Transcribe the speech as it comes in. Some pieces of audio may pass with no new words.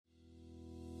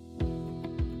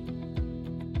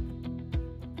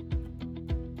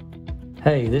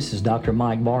Hey, this is Dr.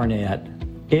 Mike Barnett.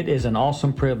 It is an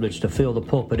awesome privilege to fill the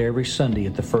pulpit every Sunday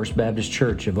at the First Baptist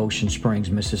Church of Ocean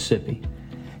Springs, Mississippi.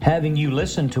 Having you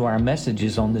listen to our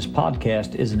messages on this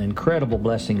podcast is an incredible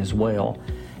blessing as well,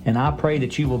 and I pray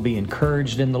that you will be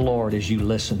encouraged in the Lord as you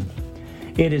listen.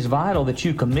 It is vital that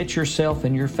you commit yourself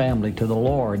and your family to the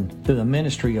Lord through the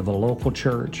ministry of a local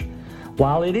church.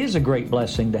 While it is a great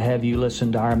blessing to have you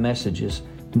listen to our messages,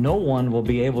 no one will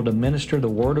be able to minister the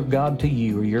Word of God to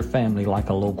you or your family like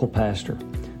a local pastor.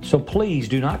 So please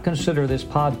do not consider this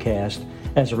podcast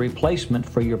as a replacement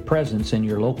for your presence in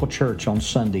your local church on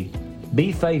Sunday.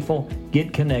 Be faithful,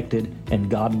 get connected, and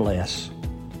God bless.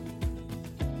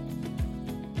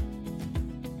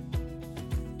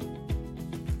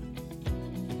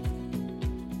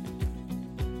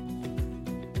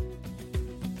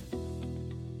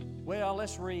 Well,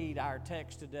 let's read our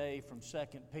text today from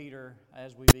 2 Peter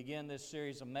as we begin this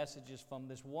series of messages from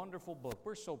this wonderful book.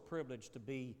 We're so privileged to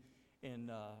be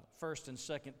in 1st and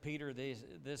 2nd Peter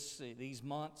these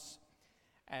months.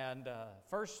 And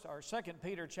first, our 2nd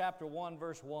Peter chapter 1,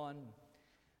 verse 1,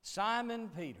 Simon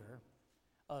Peter,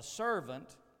 a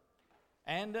servant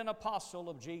and an apostle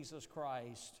of Jesus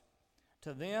Christ,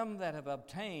 to them that have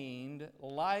obtained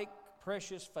like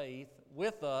precious faith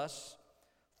with us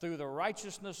through the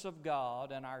righteousness of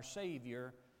God and our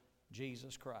Savior,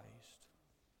 Jesus Christ.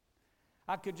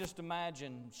 I could just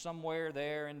imagine somewhere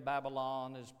there in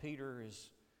Babylon as Peter is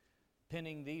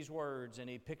penning these words and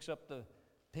he picks up the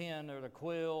pen or the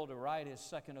quill to write his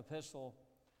second epistle.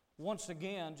 Once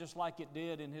again, just like it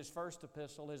did in his first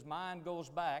epistle, his mind goes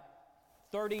back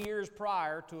 30 years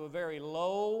prior to a very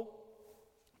low,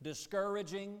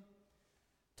 discouraging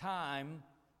time,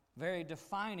 very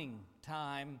defining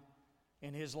time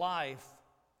in his life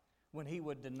when he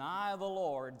would deny the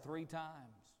Lord 3 times.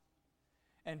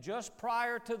 And just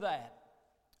prior to that,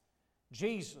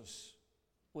 Jesus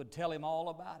would tell him all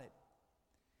about it.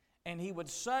 And he would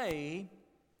say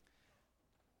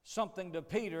something to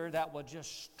Peter that would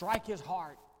just strike his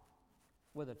heart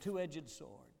with a two-edged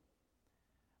sword.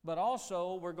 But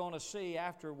also, we're going to see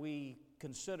after we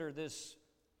consider this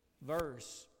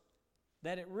verse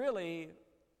that it really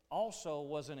also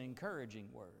was an encouraging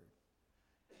word.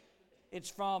 It's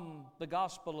from the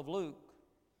Gospel of Luke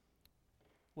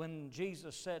when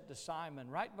Jesus said to Simon,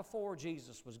 right before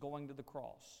Jesus was going to the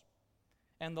cross,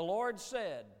 and the Lord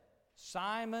said,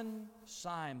 Simon,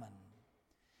 Simon,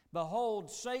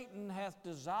 behold, Satan hath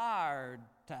desired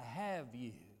to have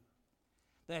you,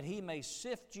 that he may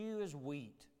sift you as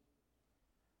wheat.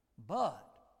 But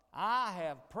I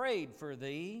have prayed for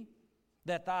thee,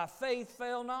 that thy faith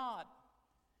fail not.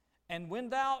 And when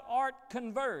thou art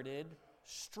converted,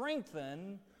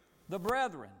 strengthen the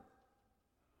brethren.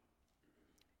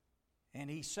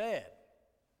 And he said,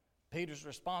 Peter's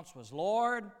response was,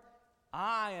 Lord,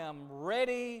 I am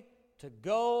ready to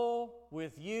go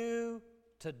with you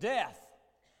to death.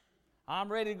 I'm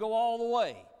ready to go all the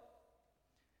way.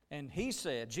 And he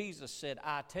said, Jesus said,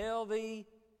 I tell thee,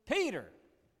 Peter,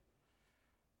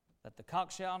 that the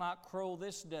cock shall not crow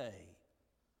this day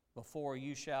before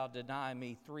you shall deny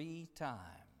me 3 times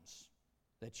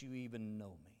that you even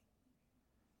know me.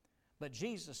 But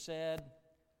Jesus said,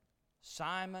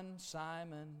 Simon,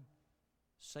 Simon,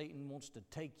 Satan wants to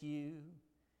take you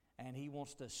and he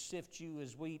wants to sift you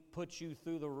as wheat, put you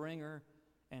through the ringer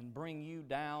and bring you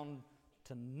down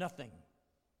to nothing,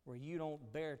 where you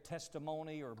don't bear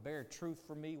testimony or bear truth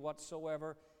for me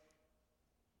whatsoever.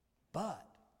 But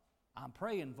I'm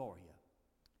praying for you.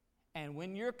 And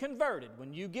when you're converted,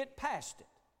 when you get past it,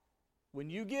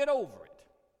 when you get over it,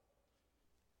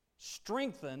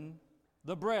 strengthen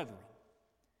the brethren.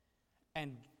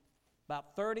 And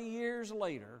about 30 years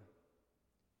later,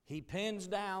 he pens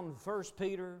down 1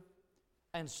 Peter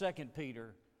and 2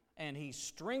 Peter, and he's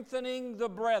strengthening the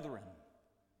brethren.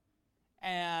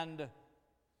 And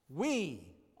we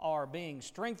are being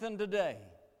strengthened today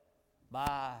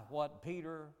by what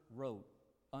Peter wrote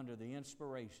under the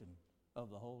inspiration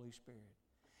of the Holy Spirit.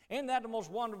 Isn't that the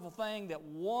most wonderful thing, that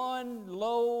one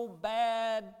low,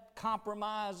 bad,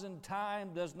 compromising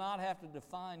time does not have to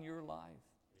define your life?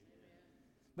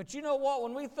 But you know what?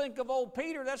 When we think of old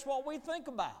Peter, that's what we think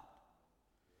about.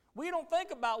 We don't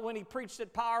think about when he preached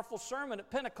that powerful sermon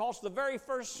at Pentecost, the very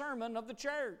first sermon of the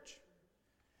church.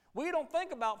 We don't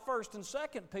think about 1st and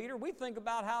 2nd Peter. We think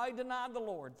about how he denied the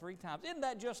Lord 3 times. Isn't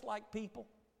that just like people?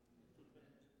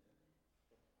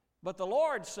 But the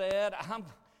Lord said,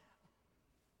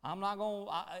 I'm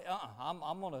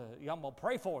going to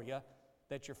pray for you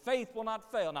that your faith will not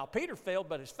fail. Now, Peter failed,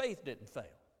 but his faith didn't fail.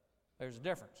 There's a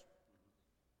difference.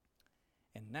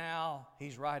 And now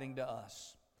he's writing to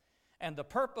us. And the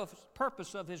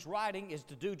purpose of his writing is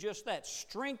to do just that,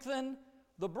 strengthen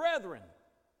the brethren.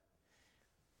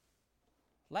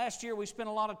 Last year we spent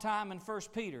a lot of time in 1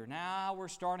 Peter. Now we're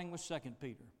starting with 2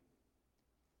 Peter.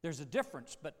 There's a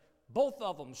difference, but both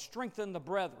of them strengthen the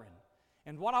brethren.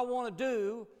 And what I want to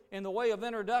do in the way of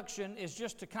introduction is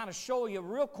just to kind of show you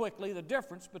real quickly the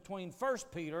difference between 1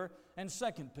 Peter and 2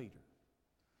 Peter.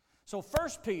 So 1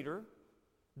 Peter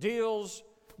deals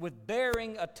with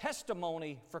bearing a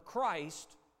testimony for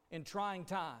Christ in trying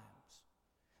times.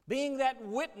 Being that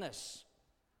witness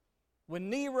when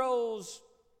Nero's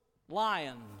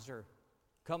lions are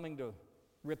coming to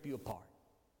rip you apart.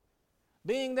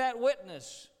 Being that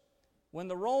witness when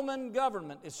the Roman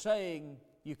government is saying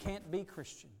you can't be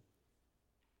Christian.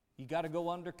 You got to go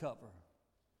undercover.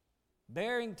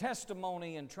 Bearing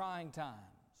testimony in trying times.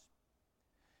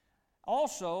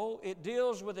 Also, it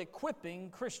deals with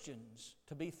equipping Christians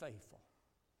to be faithful.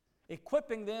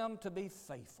 Equipping them to be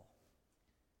faithful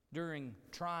during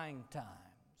trying times.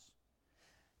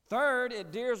 Third,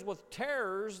 it deals with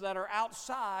terrors that are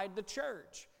outside the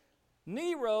church.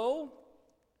 Nero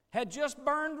had just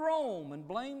burned Rome and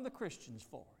blamed the Christians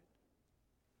for it.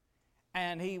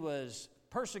 And he was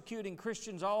persecuting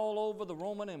Christians all over the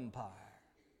Roman Empire.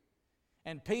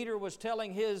 And Peter was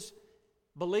telling his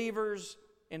believers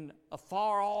in a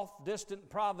far-off, distant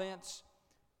province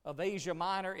of Asia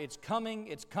Minor, it's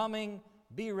coming,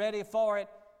 be ready for it,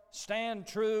 stand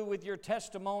true with your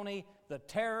testimony, the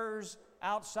terrors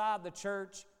outside the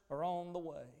church are on the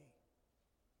way.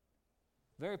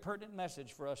 Very pertinent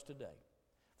message for us today.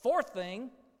 Fourth thing,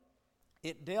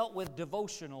 it dealt with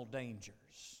devotional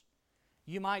dangers.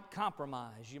 You might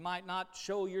compromise. You might not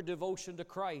show your devotion to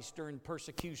Christ during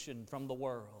persecution from the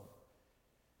world.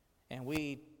 And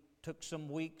we took some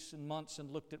weeks and months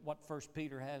and looked at what 1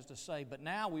 Peter has to say. But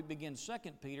now we begin 2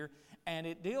 Peter, and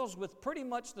it deals with pretty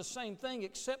much the same thing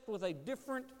except with a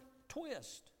different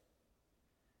twist.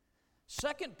 2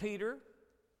 Peter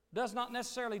does not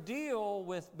necessarily deal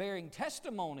with bearing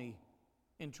testimony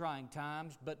in trying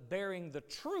times, but bearing the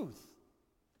truth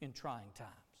in trying times.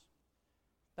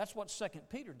 That's what 2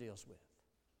 Peter deals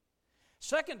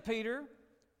with. 2 Peter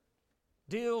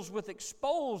deals with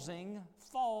exposing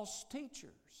false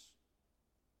teachers.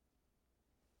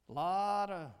 A lot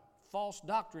of false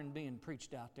doctrine being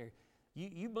preached out there.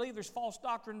 You believe there's false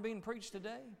doctrine being preached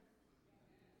today?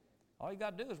 All you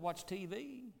got to do is watch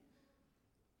TV.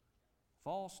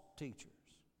 False teachers.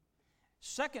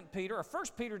 2 Peter, or 1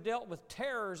 Peter dealt with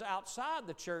terrors outside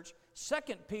the church. 2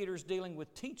 Peter's dealing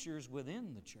with teachers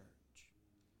within the church.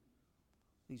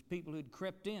 These people who'd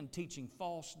crept in teaching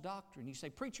false doctrine. You say,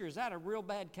 preacher, is that a real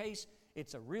bad case?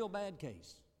 It's a real bad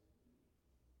case.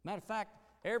 Matter of fact,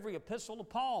 every epistle of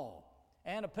Paul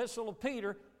and epistle of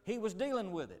Peter, he was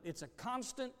dealing with it. It's a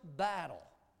constant battle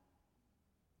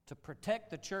to protect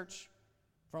the church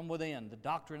from within, the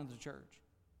doctrine of the church.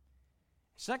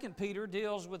 2 Peter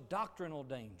deals with doctrinal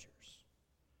dangers.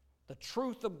 The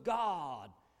truth of God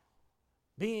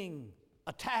being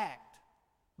attacked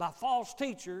by false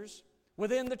teachers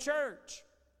within the church,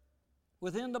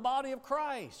 within the body of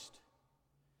Christ.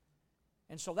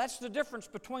 And so that's the difference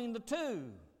between the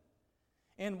two.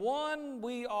 In one,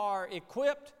 we are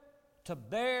equipped to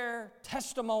bear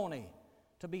testimony,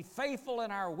 to be faithful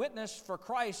in our witness for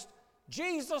Christ.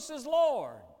 Jesus is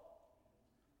Lord.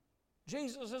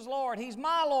 Jesus is Lord. He's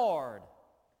my Lord.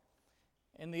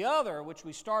 In the other, which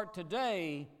we start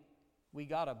today, we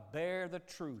got to bear the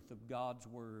truth of God's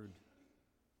Word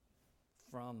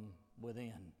from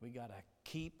within. We got to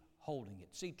keep holding it.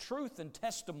 See, truth and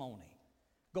testimony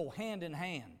go hand in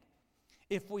hand.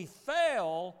 If we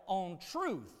fail on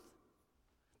truth,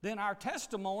 then our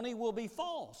testimony will be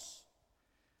false.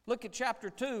 Look at chapter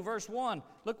 2, verse 1.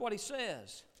 Look what he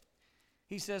says.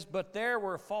 He says, but there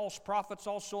were false prophets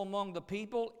also among the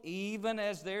people, even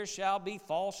as there shall be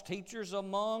false teachers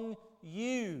among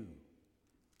you.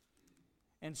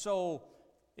 And so,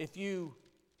 if you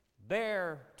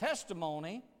bear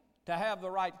testimony, to have the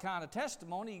right kind of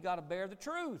testimony, you got to bear the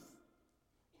truth.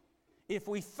 If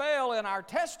we fail in our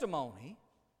testimony,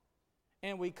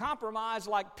 and we compromise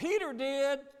like Peter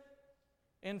did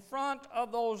in front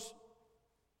of those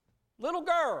little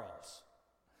girls,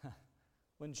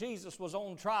 when Jesus was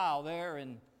on trial there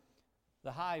in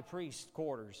the high priest's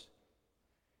quarters,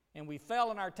 and we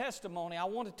fell in our testimony, I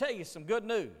want to tell you some good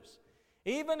news.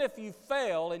 Even if you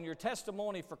fail in your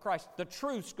testimony for Christ, the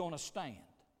truth's going to stand.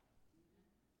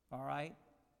 All right?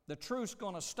 The truth's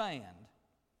going to stand.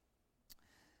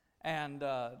 And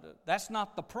that's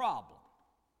not the problem.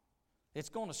 It's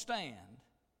going to stand.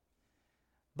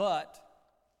 But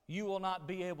you will not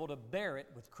be able to bear it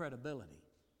with credibility.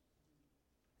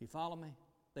 You follow me?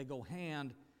 They go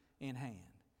hand in hand.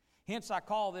 Hence, I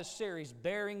call this series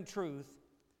Bearing Truth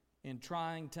in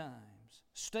Trying Times.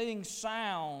 Staying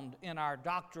sound in our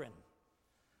doctrine,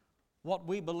 what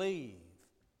we believe,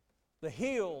 the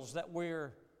hills that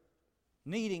we're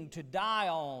needing to die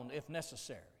on if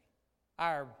necessary,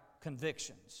 our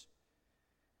convictions.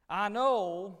 I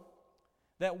know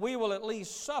that we will at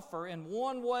least suffer in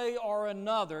one way or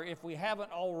another if we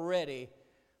haven't already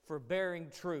for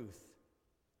bearing truth.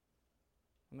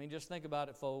 I mean, just think about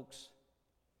it, folks.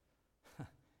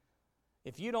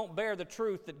 If you don't bear the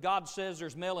truth that God says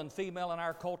there's male and female in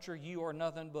our culture, you are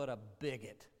nothing but a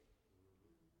bigot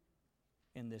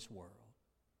in this world,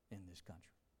 in this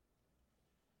country.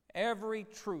 Every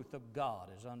truth of God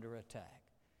is under attack.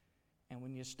 And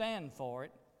when you stand for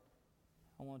it,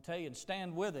 I want to tell you, and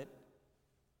stand with it,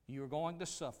 you're going to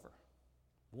suffer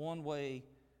one way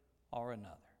or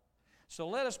another. So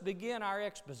let us begin our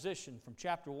exposition from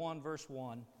chapter 1, verse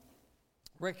 1.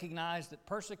 Recognize that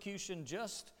persecution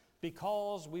just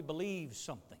because we believe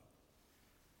something,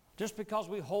 just because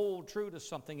we hold true to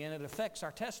something and it affects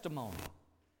our testimony,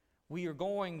 we are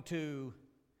going to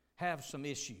have some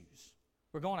issues.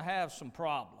 We're going to have some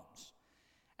problems.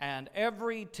 And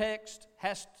every text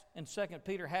in 2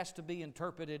 Peter has to be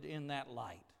interpreted in that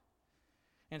light.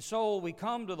 And so we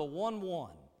come to the 1:1.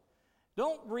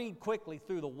 Don't read quickly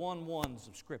through the 1:1s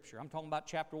of Scripture. I'm talking about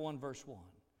chapter 1, verse 1.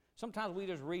 Sometimes we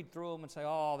just read through them and say,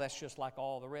 oh, that's just like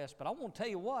all the rest. But I want to tell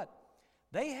you what,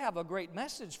 they have a great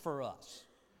message for us.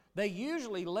 They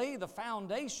usually lay the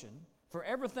foundation for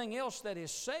everything else that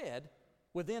is said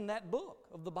within that book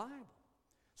of the Bible.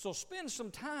 So spend some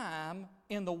time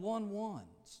in the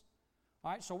 1:1s.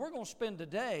 All right, so we're going to spend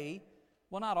today,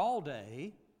 well, not all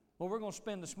day, but we're going to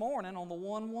spend this morning on the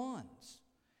 1:1s,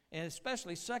 and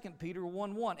especially 2 Peter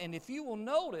 1:1. And if you will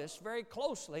notice very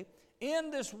closely,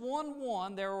 in this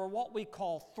 1:1, there are what we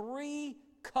call three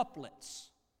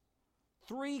couplets.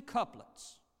 Three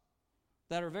couplets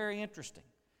that are very interesting.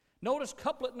 Notice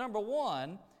couplet number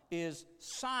 1 is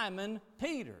Simon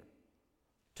Peter.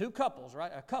 Two couples,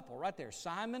 right? A couple right there,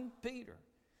 Simon Peter.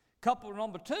 Couple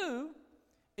number 2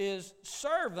 is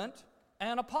servant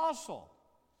and apostle.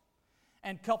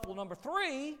 And couple number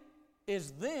 3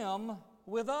 is them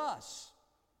with us.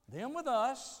 Them with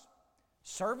us,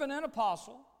 servant and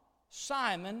apostle,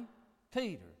 Simon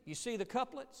Peter. You see the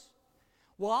couplets?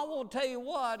 Well, I want to tell you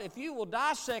what, if you will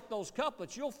dissect those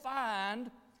couplets, you'll find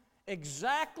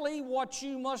exactly what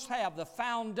you must have, the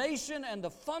foundation and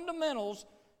the fundamentals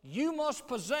you must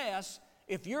possess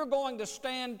if you're going to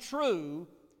stand true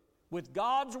with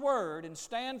God's Word and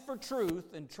stand for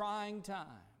truth in trying times.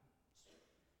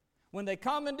 When they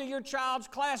come into your child's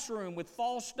classroom with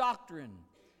false doctrine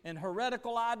and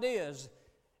heretical ideas,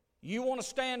 you want to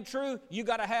stand true, you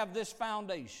got to have this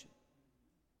foundation.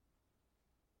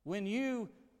 When you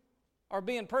are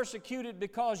being persecuted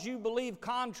because you believe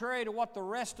contrary to what the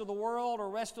rest of the world or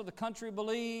rest of the country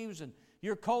believes, and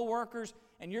your co-workers,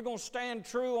 and you're going to stand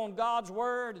true on God's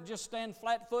Word and just stand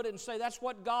flat-footed and say, that's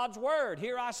what God's Word,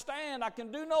 here I stand, I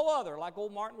can do no other, like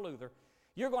old Martin Luther.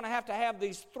 You're going to have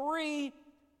these three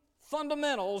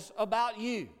fundamentals about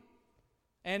you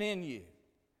and in you.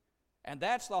 And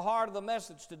that's the heart of the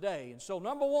message today. And so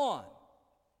number 1,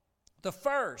 the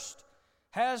first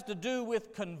has to do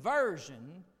with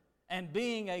conversion and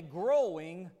being a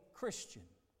growing Christian.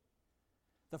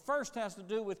 The first has to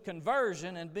do with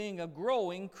conversion and being a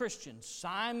growing Christian.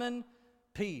 Simon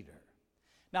Peter.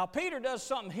 Now, Peter does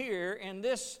something here in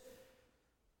this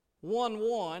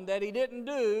 1:1 that he didn't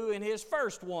do in his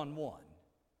first 1:1.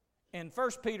 In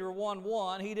 1 Peter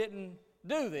 1:1, he didn't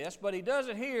do this, but he does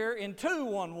it here in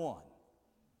 2:1:1.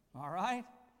 All right?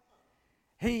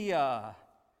 He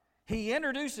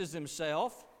introduces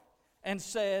himself and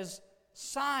says,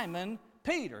 Simon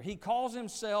Peter. He calls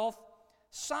himself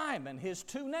Simon, his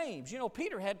two names. You know,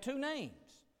 Peter had two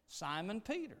names, Simon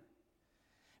Peter.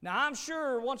 Now, I'm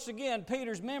sure, once again,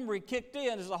 Peter's memory kicked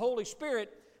in as the Holy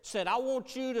Spirit said, I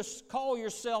want you to call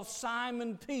yourself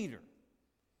Simon Peter.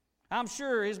 I'm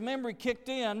sure his memory kicked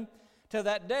in to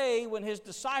that day when his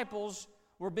disciples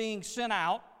were being sent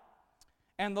out,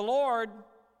 and the Lord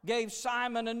gave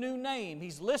Simon a new name.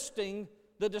 He's listing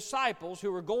the disciples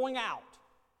who were going out.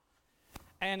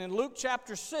 And in Luke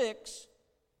chapter 6,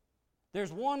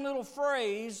 there's one little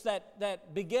phrase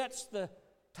that begets the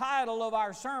title of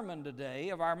our sermon today,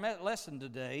 of our lesson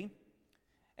today.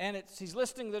 And he's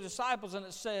listing the disciples, and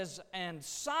it says, and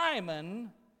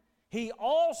Simon he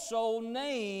also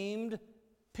named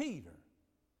Peter.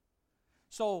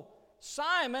 So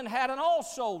Simon had an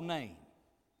also name.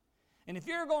 And if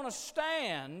you're going to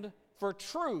stand for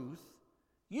truth,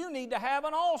 you need to have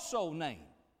an also name.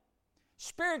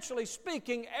 Spiritually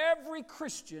speaking, every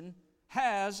Christian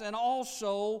has an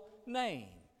also name.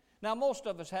 Now, most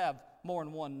of us have more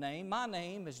than one name. My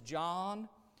name is John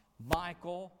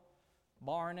Michael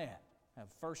Barnett. I have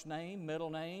first name,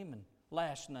 middle name, and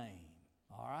last name.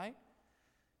 All right?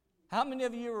 How many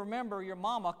of you remember your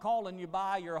mama calling you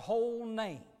by your whole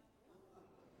name?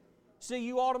 See,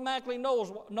 you automatically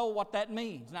know what that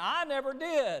means. Now, I never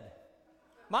did.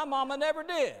 My mama never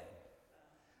did.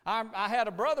 I had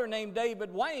a brother named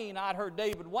David Wayne. I'd heard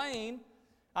David Wayne.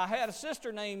 I had a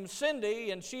sister named Cindy,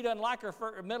 and she doesn't like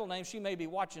her middle name. She may be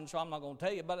watching, so I'm not going to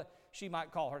tell you, but she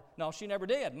might call her. No, she never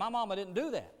did. My mama didn't do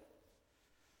that.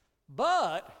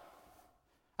 But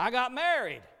I got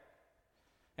married,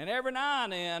 and every now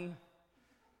and then,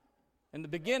 in the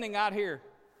beginning, I'd hear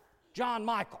John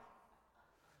Michael.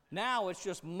 Now it's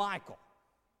just Michael.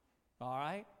 All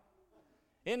right?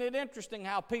 Isn't it interesting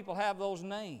how people have those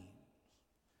names?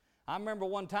 I remember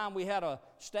one time we had a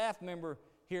staff member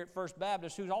here at First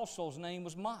Baptist whose also his name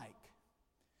was Mike.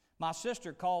 My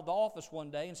sister called the office one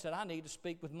day and said, I need to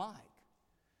speak with Mike.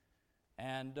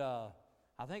 And I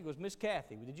think it was Miss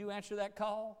Kathy. Did you answer that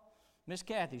call? Miss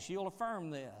Kathy, she'll affirm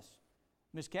this.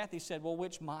 Miss Kathy said, well,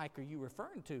 which Mike are you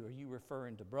referring to? Are you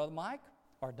referring to Brother Mike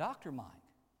or Dr. Mike?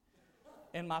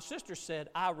 And my sister said,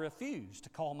 I refuse to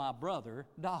call my brother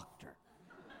Doctor.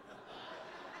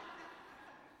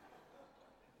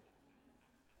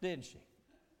 Didn't she?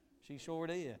 She sure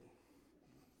did.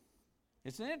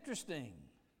 It's interesting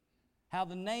how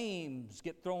the names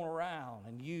get thrown around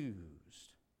and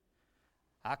used.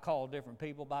 I call different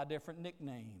people by different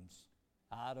nicknames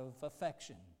out of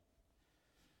affection.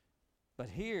 But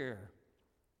here,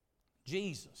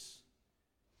 Jesus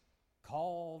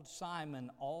called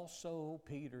Simon also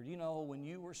Peter. You know, when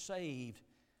you were saved,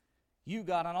 you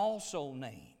got an also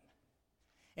name.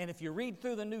 And if you read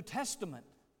through the New Testament,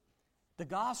 the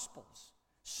Gospels,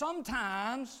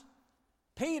 sometimes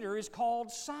Peter is called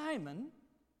Simon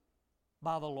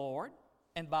by the Lord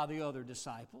and by the other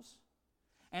disciples.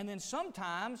 And then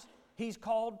sometimes he's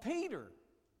called Peter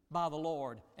by the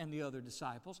Lord and the other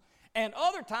disciples. And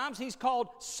other times he's called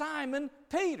Simon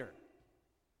Peter.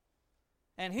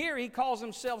 And here he calls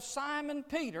himself Simon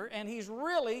Peter, and he's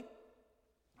really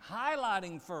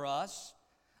highlighting for us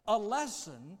a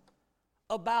lesson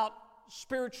about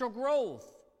spiritual growth,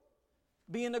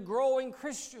 being a growing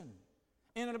Christian,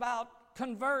 and about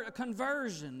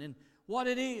conversion and what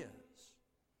it is.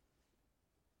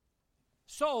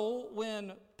 So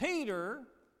when Peter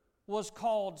was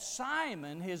called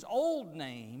Simon, his old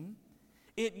name,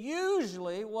 it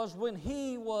usually was when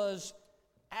he was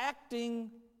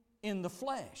acting in the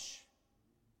flesh,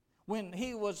 when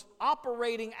he was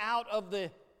operating out of the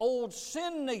old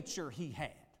sin nature he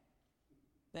had,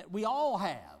 that we all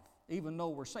have, even though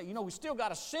we're saved. You know, we still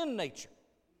got a sin nature.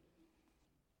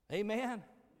 Amen?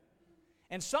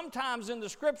 And sometimes in the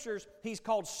Scriptures, he's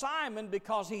called Simon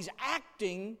because he's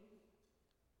acting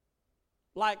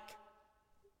like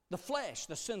the flesh,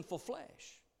 the sinful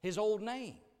flesh, his old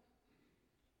name.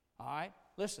 All right?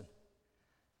 Listen,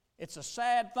 it's a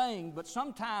sad thing, but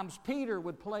sometimes Peter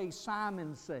would play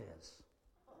Simon Says.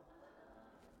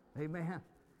 Amen?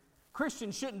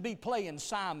 Christians shouldn't be playing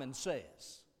Simon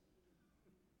Says,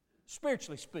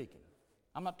 spiritually speaking.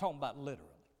 I'm not talking about literally.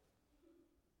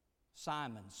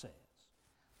 Simon Says.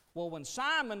 Well, when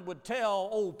Simon would tell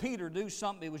old Peter to do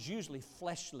something, it was usually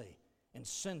fleshly and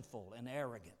sinful and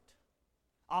arrogant,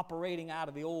 operating out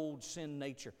of the old sin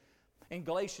nature. In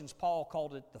Galatians, Paul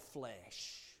called it the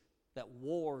flesh that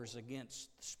wars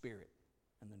against the spirit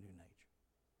and the new nature.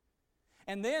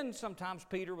 And then sometimes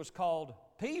Peter was called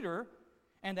Peter,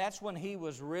 and that's when he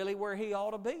was really where he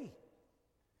ought to be.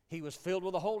 He was filled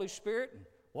with the Holy Spirit and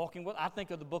walking with, I think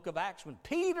of the book of Acts, when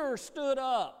Peter stood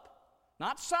up,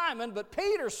 not Simon, but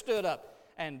Peter stood up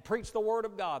and preached the Word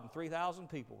of God, and 3,000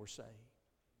 people were saved.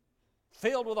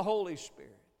 Filled with the Holy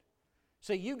Spirit.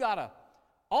 See, you got a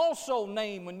also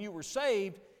name when you were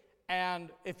saved, and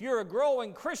if you're a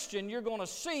growing Christian, you're going to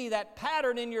see that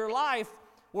pattern in your life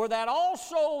where that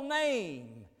also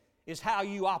name is how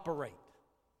you operate.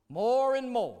 More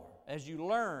and more as you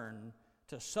learn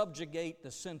to subjugate the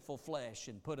sinful flesh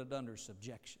and put it under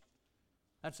subjection.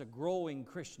 That's a growing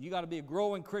Christian. You got to be a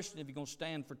growing Christian if you're going to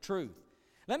stand for truth.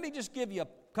 Let me just give you a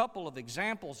couple of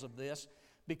examples of this,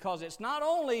 because it's not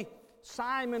only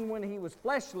Simon when he was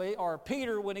fleshly or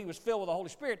Peter when he was filled with the Holy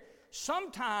Spirit.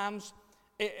 Sometimes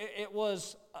it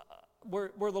was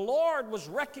where the Lord was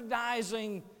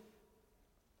recognizing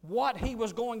what he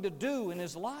was going to do in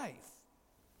his life.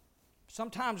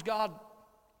 Sometimes God,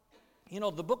 you know,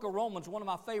 the book of Romans, one of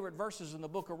my favorite verses in the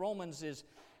book of Romans is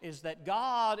is that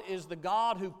God is the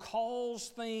God who calls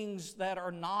things that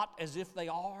are not as if they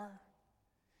are.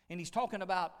 And he's talking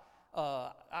about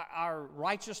our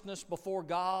righteousness before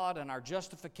God and our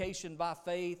justification by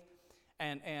faith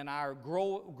and our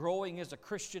growing as a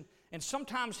Christian. And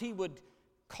sometimes he would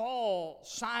call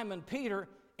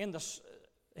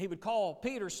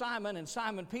Peter Simon and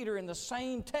Simon Peter in the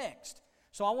same text.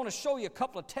 So I want to show you a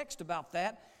couple of texts about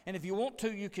that. And if you want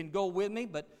to, you can go with me.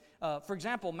 But for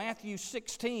example, Matthew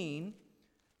 16,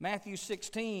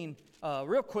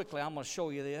 real quickly, I'm going to show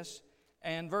you this.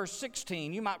 And verse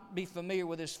 16, you might be familiar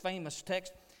with this famous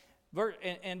text.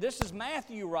 And this is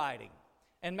Matthew writing.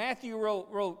 And Matthew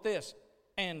wrote this.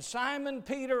 And Simon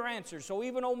Peter answered. So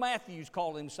even old Matthew's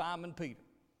called him Simon Peter.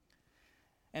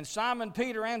 And Simon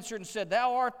Peter answered and said,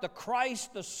 Thou art the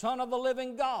Christ, the Son of the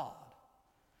living God.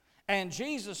 And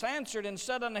Jesus answered and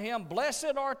said unto him,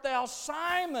 Blessed art thou,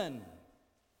 Simon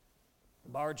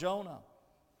Bar-Jonah,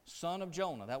 son of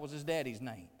Jonah. That was his daddy's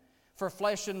name. For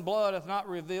flesh and blood hath not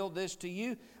revealed this to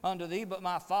you unto thee, but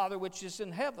my Father which is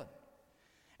in heaven.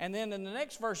 And then in the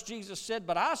next verse Jesus said,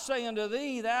 But I say unto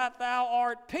thee that thou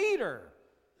art Peter,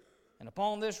 and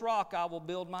upon this rock I will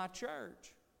build my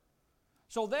church.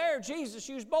 So there Jesus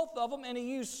used both of them, and he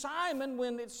used Simon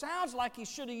when it sounds like he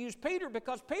should have used Peter,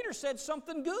 because Peter said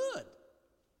something good.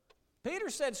 Peter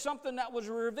said something that was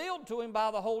revealed to him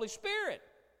by the Holy Spirit.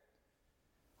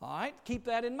 All right, keep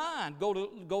that in mind. Go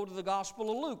to the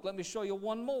Gospel of Luke. Let me show you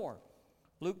one more.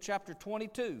 Luke chapter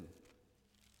 22.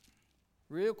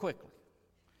 Real quickly.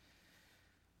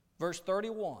 Verse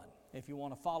 31, if you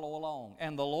want to follow along.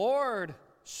 And the Lord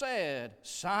said,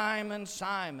 Simon,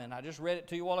 Simon, I just read it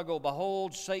to you a while ago,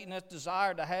 Behold, Satan hath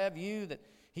desired to have you, that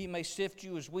he may sift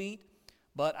you as wheat.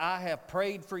 But I have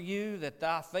prayed for you, that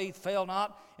thy faith fail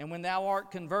not. And when thou art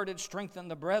converted, strengthen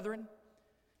the brethren.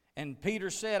 And Peter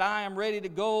said, I am ready to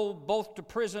go both to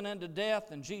prison and to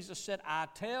death. And Jesus said, I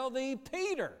tell thee,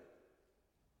 Peter,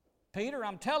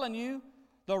 I'm telling you,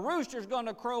 the rooster's going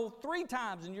to crow 3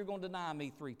 times, and you're going to deny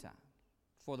me 3 times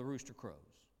before the rooster crows.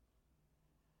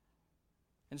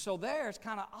 And so there it's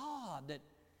kind of odd that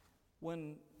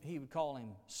when he would call him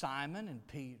Simon and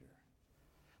Peter.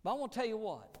 But I want to tell you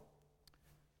what.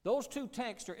 Those 2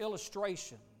 texts are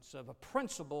illustrations of a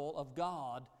principle of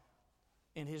God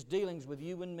in his dealings with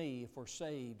you and me if we're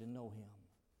saved and know him.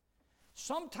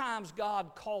 Sometimes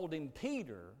God called him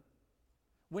Peter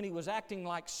when he was acting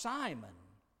like Simon,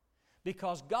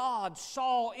 because God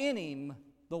saw in him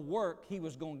the work he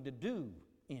was going to do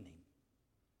in him.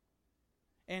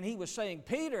 And he was saying,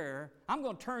 Peter, I'm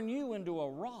going to turn you into a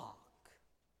rock.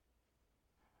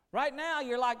 Right now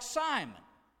you're like Simon,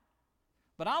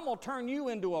 but I'm going to turn you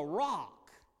into a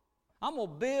rock. I'm going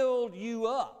to build you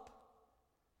up.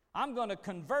 I'm going to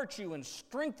convert you and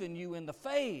strengthen you in the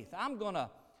faith. I'm going to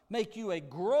make you a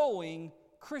growing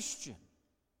Christian.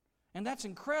 And that's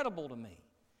incredible to me.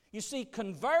 You see,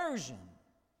 conversion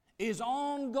is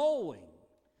ongoing.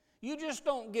 You just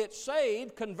don't get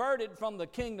saved, converted from the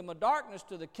kingdom of darkness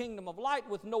to the kingdom of light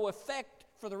with no effect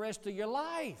for the rest of your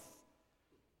life.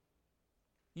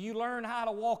 You learn how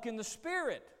to walk in the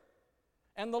Spirit.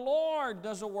 And the Lord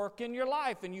does a work in your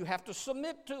life, and you have to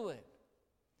submit to it.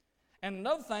 And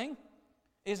another thing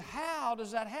is, how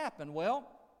does that happen?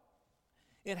 Well,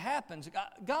 it happens.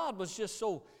 God was just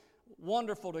so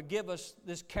wonderful to give us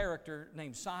this character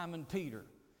named Simon Peter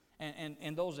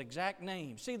and those exact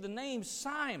names. See, the name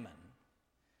Simon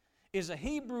is a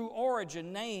Hebrew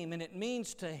origin name, and it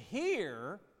means to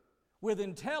hear with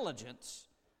intelligence,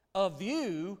 a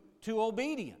view to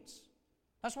obedience.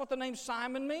 That's what the name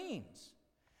Simon means.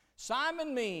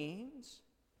 Simon means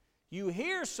you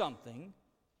hear something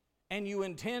and you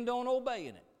intend on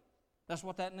obeying it. That's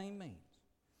what that name means.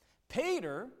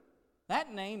 Peter,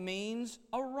 that name means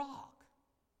a rock.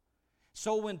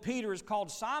 So when Peter is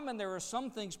called Simon, there are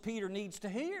some things Peter needs to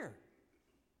hear.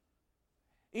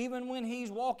 Even when he's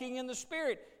walking in the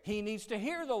Spirit, he needs to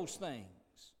hear those things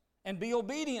and be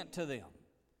obedient to them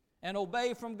and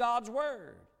obey from God's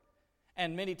Word.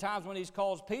 And many times when he's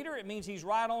called Peter, it means he's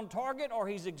right on target, or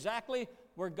he's exactly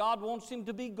where God wants him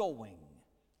to be going.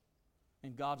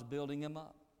 And God's building him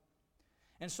up.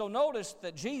 And so notice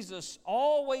that Jesus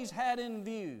always had in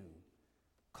view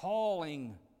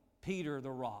calling Peter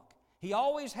the rock. He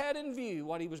always had in view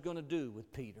what he was going to do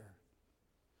with Peter,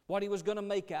 what he was going to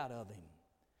make out of him,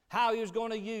 how he was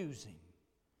going to use him.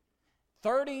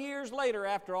 30 years later,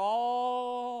 after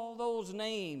all those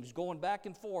names going back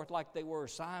and forth like they were,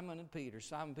 Simon and Peter,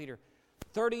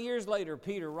 30 years later,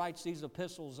 Peter writes these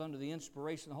epistles under the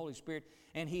inspiration of the Holy Spirit,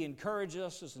 and he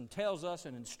encourages us and tells us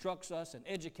and instructs us and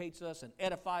educates us and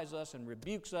edifies us and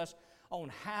rebukes us on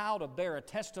how to bear a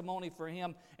testimony for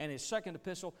him, and his second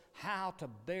epistle, how to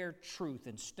bear truth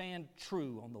and stand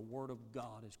true on the Word of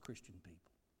God as Christian people.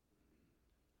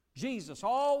 Jesus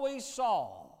always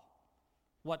saw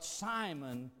what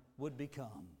Simon would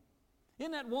become.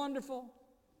 Isn't that wonderful?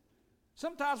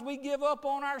 Sometimes we give up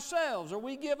on ourselves or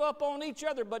we give up on each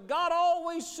other, but God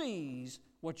always sees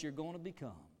what you're going to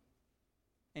become.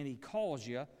 And He calls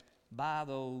you by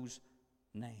those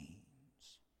names.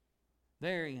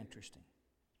 Very interesting.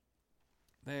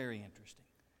 Very interesting.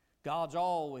 God's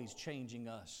always changing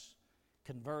us,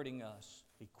 converting us,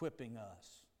 equipping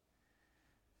us.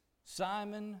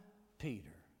 Simon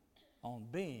Peter on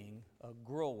being a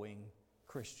growing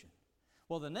Christian.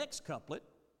 Well, the next couplet,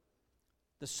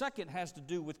 the second has to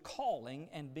do with calling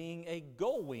and being a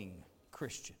going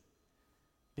Christian.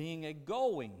 Being a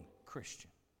going Christian.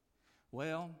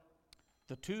 Well,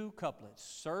 the two couplets,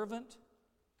 servant,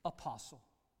 apostle.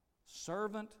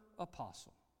 Servant,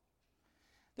 apostle.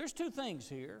 There's two things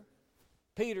here.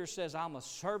 Peter says, I'm a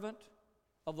servant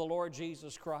of the Lord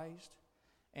Jesus Christ,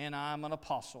 and I'm an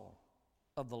apostle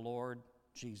of the Lord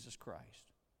Jesus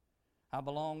Christ. I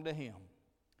belong to Him.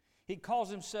 He calls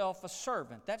himself a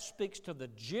servant. That speaks to the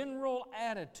general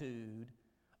attitude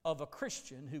of a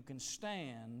Christian who can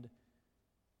stand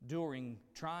during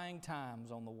trying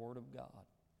times on the Word of God.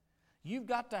 You've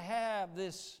got to have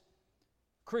this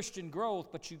Christian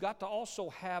growth, but you've got to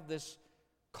also have this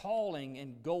calling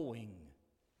and going,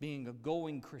 being a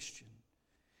going Christian.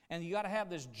 And you've got to have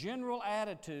this general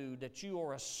attitude that you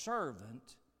are a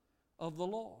servant of the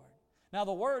Lord. Now,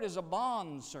 the word is a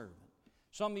bond servant.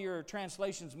 Some of your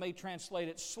translations may translate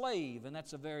it slave, and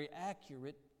that's a very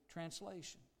accurate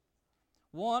translation.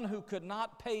 One who could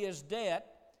not pay his debt,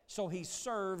 so he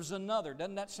serves another.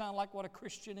 Doesn't that sound like what a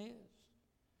Christian is?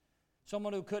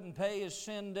 Someone who couldn't pay his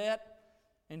sin debt,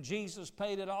 and Jesus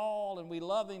paid it all, and we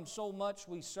love Him so much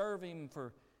we serve Him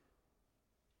for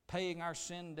paying our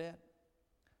sin debt.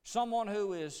 Someone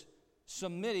who is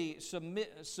submitted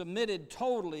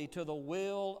totally to the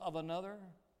will of another.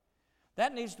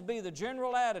 That needs to be the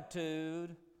general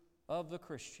attitude of the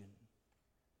Christian.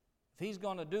 If he's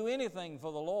going to do anything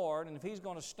for the Lord, and if he's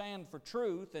going to stand for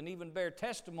truth and even bear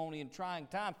testimony in trying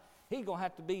times, he's going to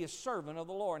have to be a servant of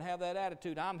the Lord and have that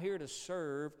attitude. I'm here to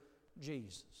serve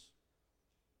Jesus.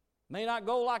 May not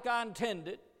go like I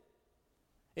intended.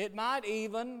 It might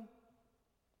even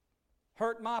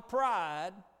hurt my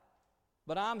pride,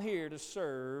 but I'm here to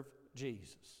serve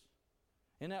Jesus.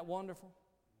 Isn't that wonderful?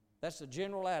 That's the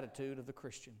general attitude of the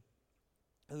Christian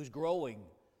who's growing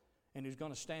and who's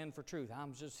going to stand for truth.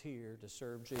 I'm just here to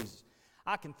serve Jesus.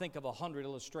 I can think of 100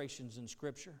 illustrations in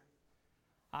Scripture,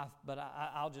 but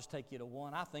I'll just take you to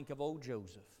one. I think of old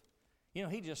Joseph. You know,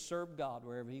 he just served God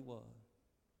wherever he was,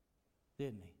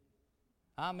 didn't he?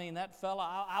 I mean, that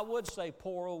fella, I would say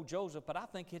poor old Joseph, but I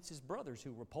think it's his brothers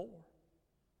who were poor.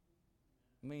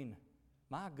 I mean,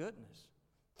 my goodness.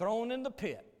 Thrown in the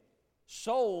pit.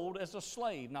 Sold as a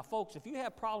slave. Now, folks, if you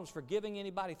have problems forgiving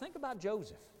anybody, think about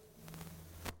Joseph.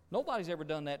 Nobody's ever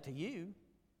done that to you.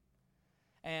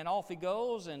 And off he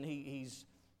goes, and he's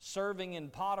serving in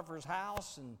Potiphar's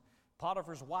house, and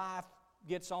Potiphar's wife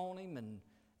gets on him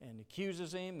and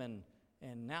accuses him,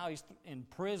 and now he's in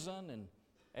prison, and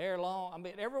ere long, I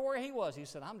mean, everywhere he was, he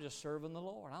said, I'm just serving the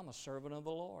Lord. I'm a servant of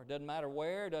the Lord. Doesn't matter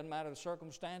where, doesn't matter the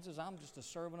circumstances, I'm just a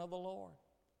servant of the Lord.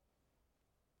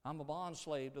 I'm a bond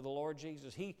slave to the Lord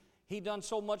Jesus. He done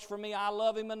so much for me, I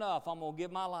love Him enough. I'm going to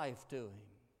give my life to Him.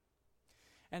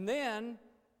 And then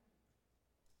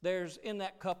there's in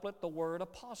that couplet the word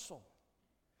apostle.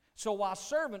 So while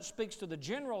servant speaks to the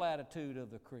general attitude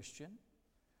of the Christian,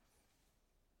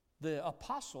 the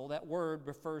apostle, that word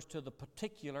refers to the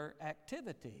particular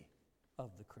activity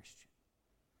of the Christian.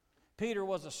 Peter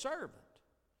was a servant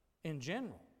in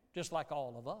general, just like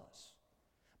all of us.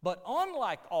 But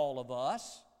unlike all of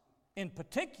us, in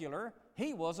particular,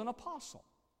 he was an apostle.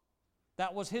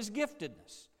 That was his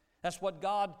giftedness. That's what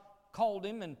God called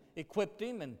him and equipped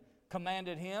him and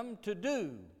commanded him to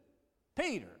do.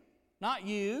 Peter, not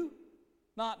you,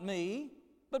 not me,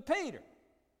 but Peter.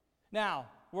 Now,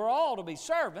 we're all to be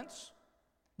servants,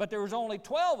 but there was only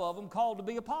 12 of them called to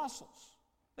be apostles.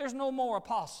 There's no more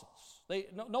apostles.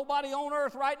 Nobody on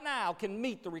earth right now can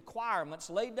meet the requirements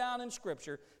laid down in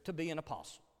Scripture to be an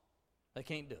apostle. They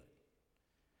can't do it.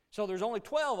 So there's only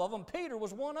 12 of them. Peter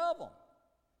was one of them.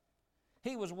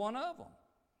 He was one of them.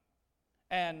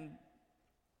 And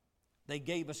they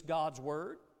gave us God's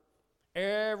Word.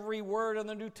 Every word in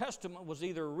the New Testament was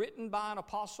either written by an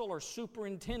apostle or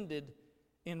superintended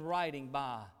in writing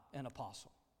by an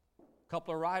apostle. A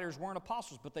couple of writers weren't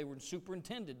apostles, but they were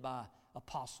superintended by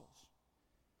apostles.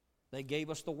 They gave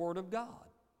us the Word of God.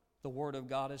 The Word of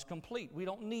God is complete. We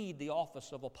don't need the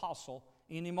office of apostle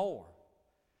anymore.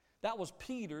 That was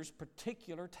Peter's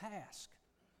particular task.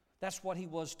 That's what he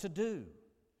was to do.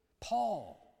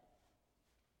 Paul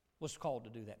was called to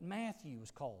do that. Matthew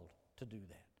was called to do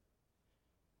that.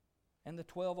 And the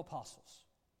 12 apostles.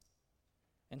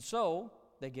 And so,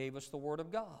 they gave us the Word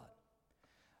of God.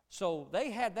 So, they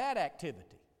had that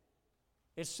activity.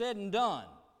 It's said and done.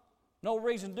 No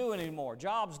reason to do it anymore.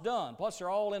 Job's done. Plus, they're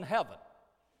all in heaven.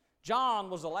 John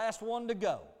was the last one to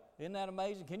go. Isn't that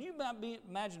amazing? Can you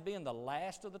imagine being the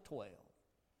last of the 12?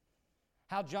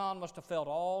 How John must have felt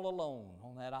all alone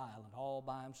on that island, all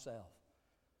by himself,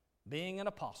 being an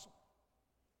apostle.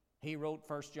 He wrote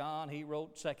 1 John, he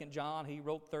wrote 2 John, he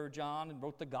wrote 3 John, and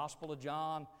wrote the Gospel of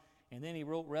John, and then he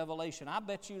wrote Revelation. I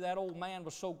bet you that old man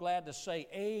was so glad to say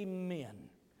amen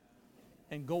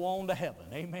and go on to heaven.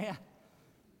 Amen?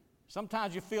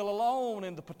 Sometimes you feel alone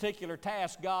in the particular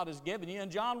task God has given you,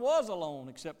 and John was alone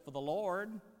except for the Lord.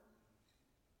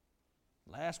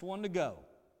 Last one to go.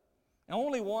 The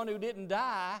only one who didn't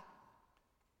die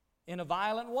in a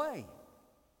violent way.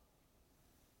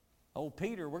 Old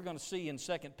Peter, we're going to see in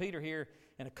 2 Peter here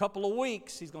in a couple of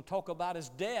weeks, he's going to talk about his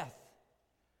death.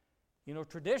 You know,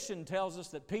 tradition tells us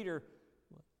that Peter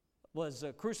was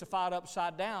crucified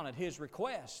upside down at his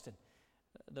request. And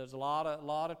there's a lot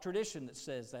of tradition that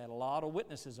says that, a lot of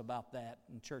witnesses about that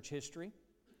in church history.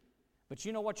 But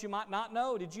you know what you might not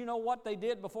know? Did you know what they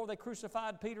did before they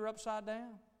crucified Peter upside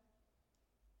down?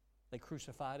 They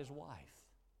crucified his wife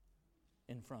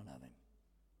in front of him.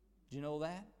 Did you know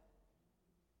that?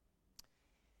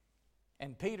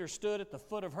 And Peter stood at the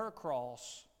foot of her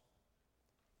cross.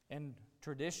 And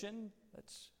tradition,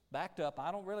 that's backed up.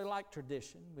 I don't really like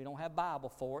tradition. We don't have Bible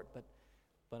for it,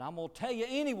 but I'm going to tell you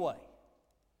anyway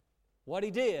what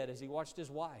he did as he watched his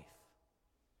wife.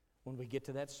 When we get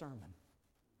to that sermon,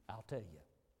 I'll tell you.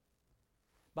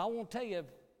 But I won't tell you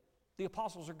the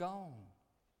apostles are gone.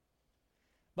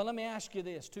 But let me ask you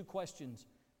this, 2 questions.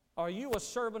 Are you a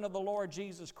servant of the Lord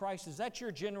Jesus Christ? Is that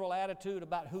your general attitude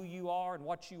about who you are and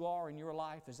what you are in your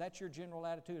life? Is that your general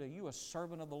attitude? Are you a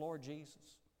servant of the Lord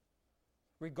Jesus?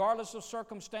 Regardless of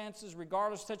circumstances,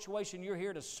 regardless of situation, you're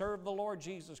here to serve the Lord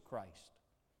Jesus Christ.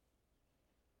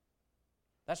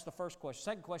 That's the first question.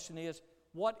 Second question is,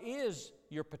 what is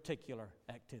your particular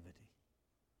activity?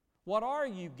 What are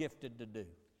you gifted to do?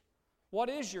 What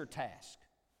is your task?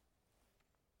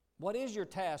 What is your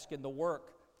task in the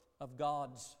work of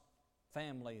God's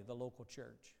family, the local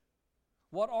church?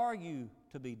 What are you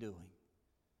to be doing?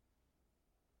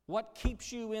 What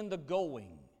keeps you in the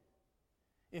going?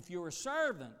 If you're a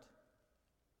servant,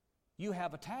 you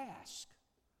have a task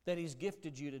that He's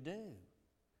gifted you to do.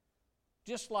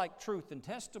 Just like truth and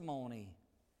testimony,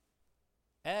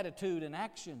 attitude and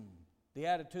action, the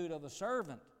attitude of a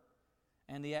servant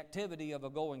and the activity of a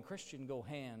going Christian go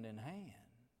hand in hand.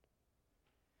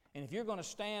 And if you're going to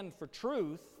stand for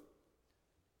truth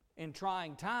in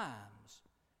trying times,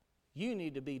 you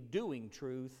need to be doing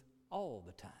truth all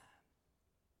the time.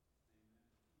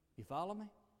 You follow me?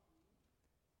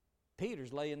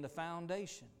 Peter's laying the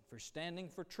foundation for standing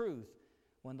for truth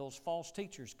when those false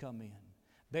teachers come in,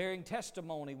 bearing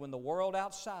testimony when the world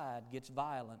outside gets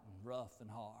violent and rough and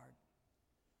hard.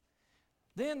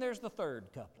 Then there's the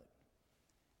third couplet.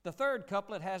 The third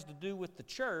couplet has to do with the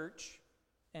church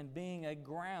and being a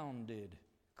grounded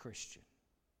Christian.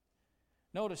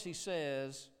 Notice he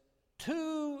says,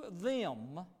 to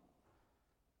them,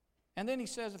 and then he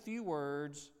says a few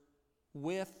words,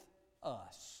 with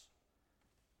us.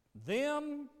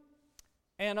 Them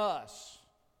and us.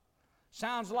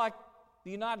 Sounds like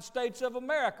the United States of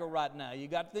America right now. You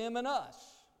got them and us.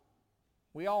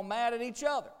 We all mad at each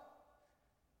other.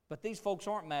 But these folks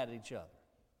aren't mad at each other.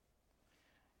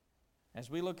 As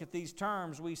we look at these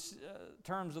terms,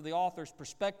 terms of the author's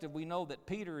perspective, we know that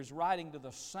Peter is writing to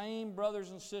the same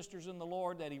brothers and sisters in the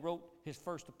Lord that he wrote his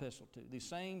first epistle to, these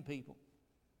same people.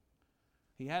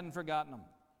 He hadn't forgotten them.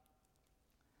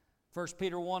 1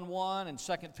 Peter 1:1 and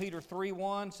 2 Peter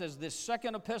 3:1 says, this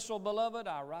second epistle, beloved,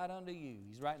 I write unto you.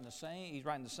 He's writing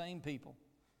the same people.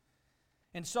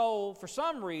 And so, for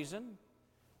some reason,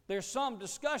 there's some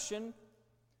discussion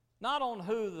not on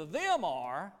who the them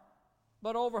are,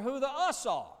 but over who the us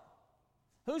are.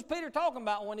 Who's Peter talking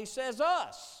about when he says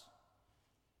us?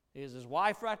 Is his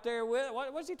wife right there with it?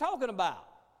 What's he talking about?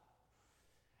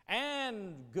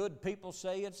 And good people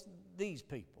say it's these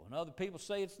people, and other people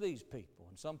say it's these people,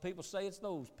 and some people say it's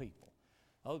those people.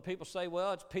 Other people say,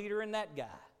 well, it's Peter and that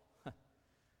guy.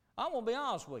 I'm going to be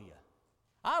honest with you.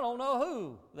 I don't know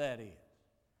who that is.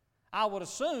 I would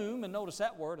assume, and notice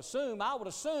that word, assume, I would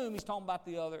assume he's talking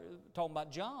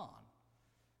about John.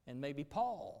 and maybe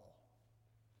Paul.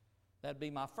 That'd be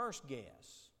my first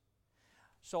guess.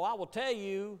 So I will tell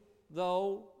you,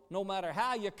 though, no matter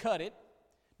how you cut it,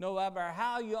 no matter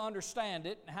how you understand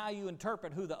it, and how you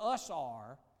interpret who the us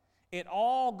are, it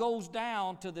all goes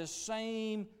down to this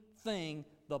same thing,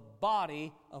 the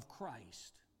body of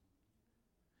Christ.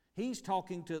 He's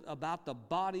talking about the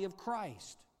body of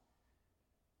Christ.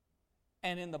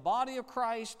 And in the body of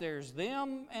Christ, there's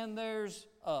them and there's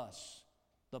us,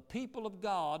 the people of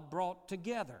God brought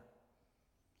together.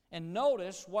 And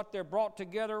notice what they're brought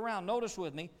together around. Notice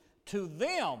with me, to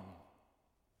them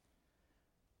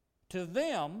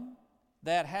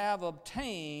that have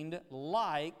obtained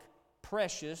like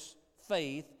precious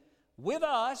faith with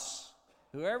us,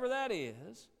 whoever that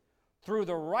is, through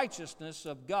the righteousness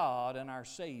of God and our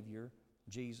Savior,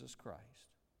 Jesus Christ.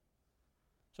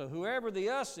 So whoever the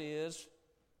us is,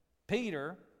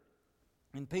 Peter,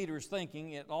 in Peter's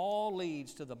thinking, it all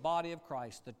leads to the body of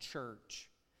Christ, the church.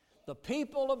 The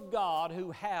people of God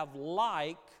who have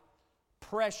like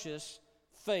precious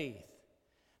faith.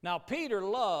 Now, Peter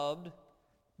loved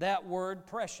that word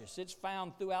precious. It's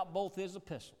found throughout both his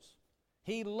epistles.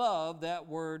 He loved that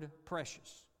word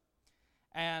precious.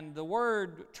 And the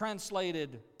word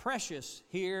translated precious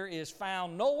here is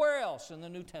found nowhere else in the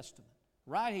New Testament.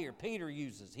 Right here, Peter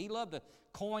uses. He loved to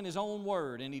coin his own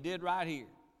word, and he did right here.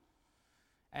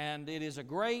 And it is a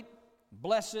great,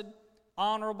 blessed,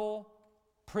 honorable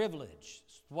privilege.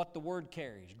 It's what the word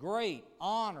carries. Great,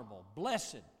 honorable,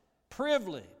 blessed,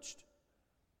 privileged.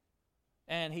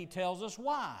 And he tells us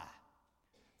why.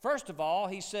 First of all,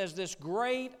 he says this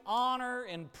great honor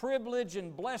and privilege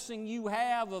and blessing you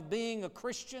have of being a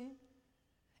Christian,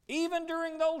 even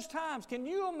during those times. Can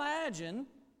you imagine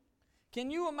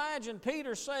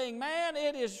Peter saying, man,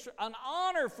 it is an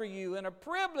honor for you and a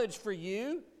privilege for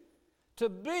you to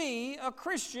be a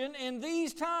Christian in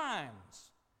these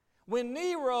times? When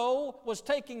Nero was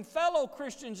taking fellow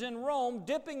Christians in Rome,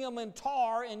 dipping them in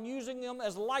tar and using them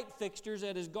as light fixtures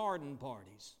at his garden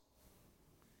parties.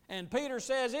 And Peter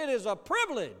says, it is a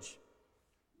privilege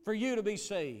for you to be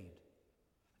saved.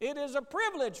 It is a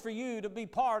privilege for you to be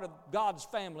part of God's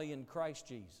family in Christ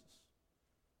Jesus.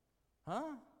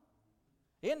 Huh?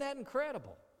 Isn't that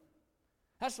incredible?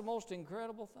 That's the most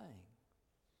incredible thing.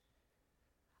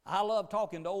 I love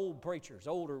talking to old preachers,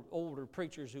 older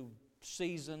preachers who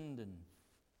seasoned and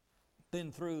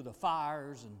been through the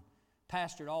fires and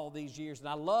pastored all these years. And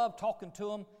I love talking to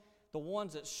them, the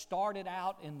ones that started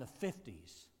out in the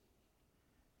 50s.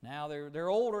 Now they're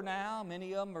older now.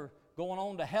 Many of them are going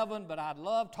on to heaven, but I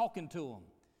love talking to them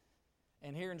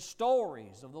and hearing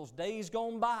stories of those days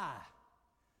gone by.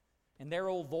 And their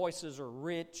old voices are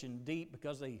rich and deep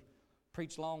because they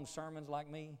preach long sermons like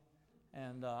me.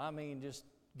 And just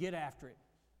get after it.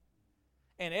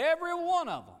 And every one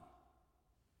of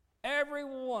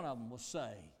them will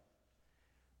say,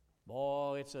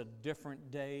 boy, it's a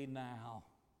different day now.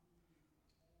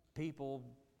 People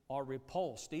are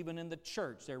repulsed. Even in the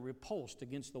church, they're repulsed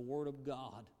against the Word of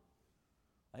God.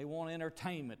 They want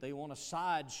entertainment. They want a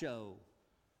sideshow.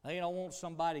 They don't want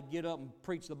somebody to get up and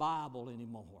preach the Bible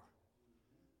anymore.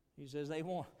 He says they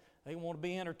want to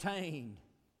be entertained.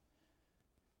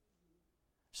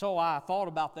 So I thought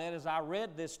about that as I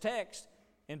read this text,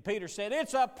 and Peter said,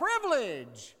 it's a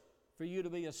privilege for you to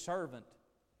be a servant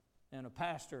and a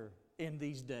pastor in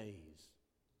these days.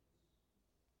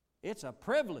 It's a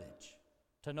privilege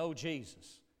to know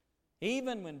Jesus,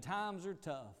 even when times are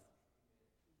tough.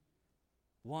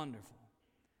 Wonderful.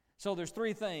 So there's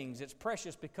three things. It's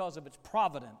precious because of its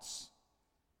providence.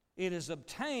 It is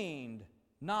obtained,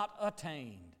 not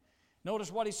attained.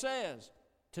 Notice what he says,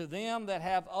 to them that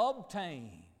have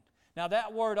obtained. Now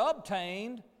that word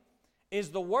obtained is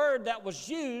the word that was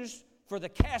used for the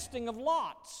casting of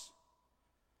lots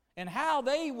and how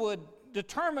they would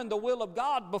determine the will of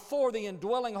God before the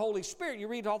indwelling Holy Spirit. You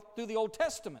read all through the Old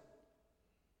Testament.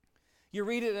 You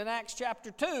read it in Acts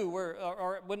chapter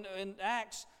 2, in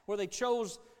Acts where they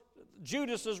chose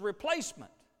Judas's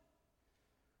replacement.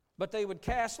 But they would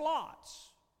cast lots.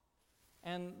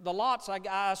 And the lots,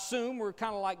 I assume, were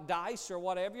kind of like dice or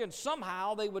whatever, and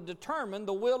somehow they would determine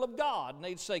the will of God. And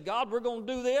they'd say, God, we're going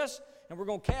to do this, and we're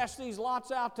going to cast these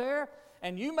lots out there,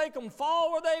 and you make them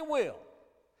fall where they will.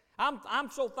 I'm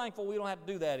so thankful we don't have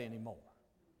to do that anymore.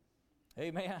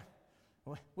 Amen.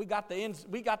 We got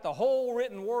the whole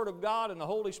written Word of God and the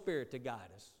Holy Spirit to guide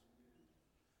us.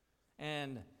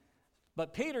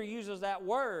 But Peter uses that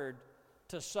word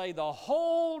to say the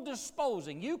whole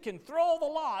disposing. You can throw the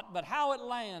lot, but how it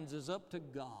lands is up to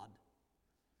God.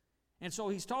 And so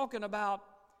he's talking about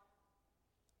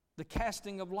the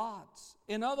casting of lots.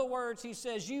 In other words, he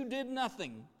says, you did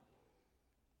nothing.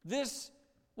 This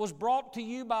was brought to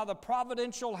you by the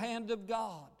providential hand of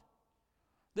God.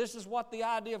 This is what the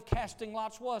idea of casting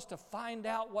lots was, to find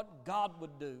out what God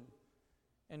would do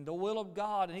and the will of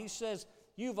God. And he says,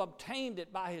 you've obtained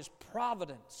it by His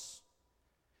providence.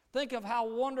 Think of how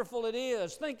wonderful it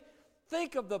is.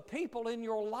 Think of the people in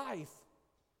your life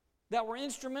that were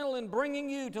instrumental in bringing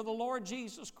you to the Lord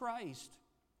Jesus Christ.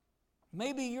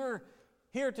 Maybe you're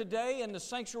here today in the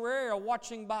sanctuary or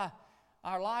watching by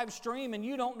our live stream and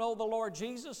you don't know the Lord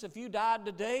Jesus. If you died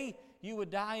today, you would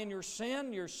die in your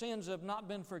sin. Your sins have not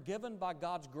been forgiven by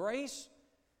God's grace.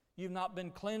 You've not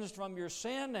been cleansed from your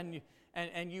sin,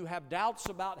 and you have doubts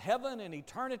about heaven and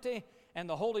eternity, and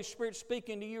the Holy Spirit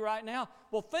speaking to you right now.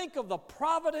 Well, think of the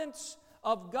providence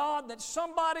of God that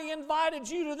somebody invited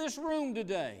you to this room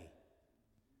today.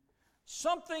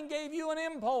 Something gave you an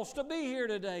impulse to be here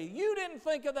today. You didn't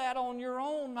think of that on your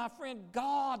own, my friend.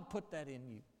 God put that in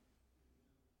you.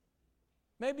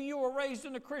 Maybe you were raised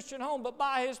in a Christian home, but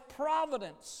by His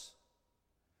providence,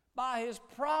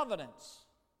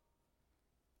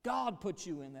 God put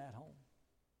you in that home.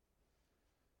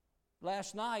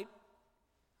 Last night,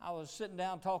 I was sitting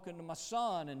down talking to my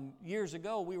son, and years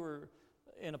ago we were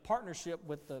in a partnership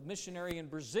with a missionary in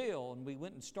Brazil, and we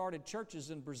went and started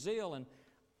churches in Brazil, and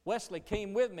Wesley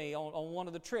came with me on one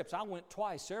of the trips. I went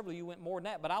twice. Several of you went more than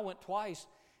that, but I went twice,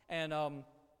 and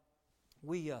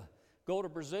we go to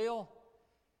Brazil,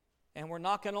 and we're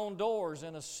knocking on doors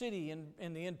in a city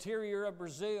in the interior of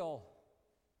Brazil.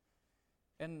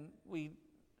 And we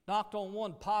knocked on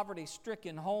one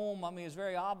poverty-stricken home. I mean, it's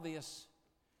very obvious.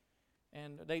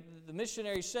 And the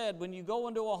missionary said, when you go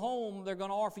into a home, they're going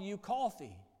to offer you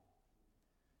coffee.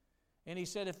 And he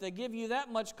said, if they give you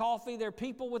that much coffee, they're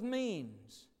people with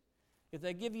means. If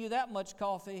they give you that much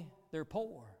coffee, they're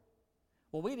poor.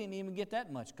 Well, we didn't even get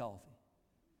that much coffee.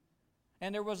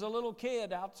 And there was a little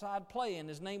kid outside playing.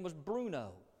 His name was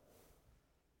Bruno.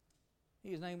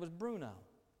 His name was Bruno.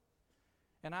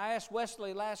 And I asked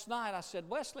Wesley last night, I said,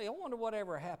 Wesley, I wonder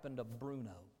whatever happened to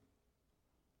Bruno.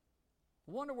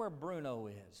 I wonder where Bruno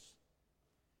is.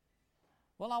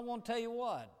 Well, I want to tell you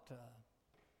what.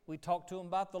 We talked to him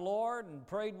about the Lord and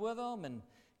prayed with him and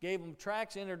gave him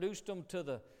tracts, introduced him to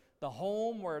the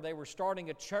home where they were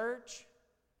starting a church.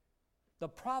 The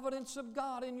providence of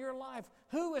God in your life.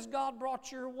 Who has God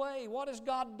brought your way? What has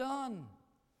God done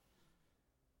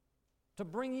to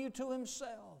bring you to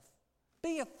Himself?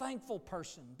 Be a thankful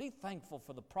person. Be thankful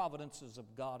for the providences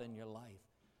of God in your life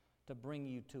to bring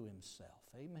you to Himself.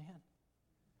 Amen.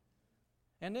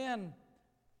 And then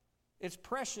it's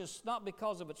precious not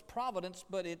because of its providence,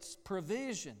 but its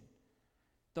provision.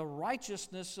 The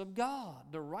righteousness of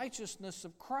God, the righteousness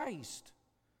of Christ.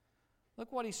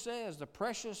 Look what he says, the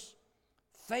precious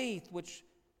faith which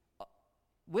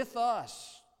with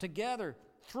us together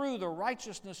through the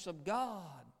righteousness of God.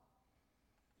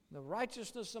 The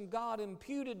righteousness of God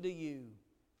imputed to you.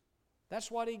 That's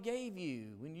what He gave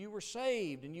you when you were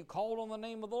saved and you called on the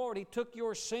name of the Lord. He took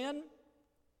your sin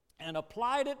and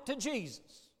applied it to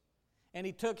Jesus. And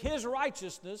He took His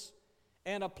righteousness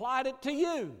and applied it to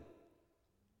you.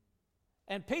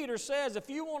 And Peter says, if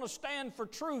you want to stand for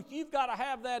truth, you've got to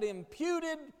have that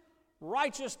imputed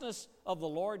righteousness of the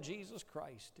Lord Jesus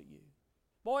Christ to you.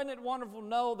 Boy, isn't it wonderful to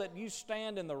know that you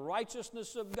stand in the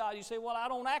righteousness of God. You say, well, I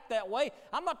don't act that way.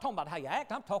 I'm not talking about how you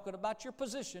act. I'm talking about your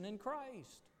position in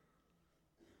Christ.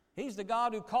 He's the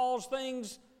God who calls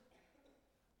things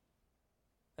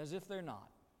as if they're not,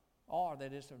 or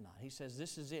that is they're not. He says,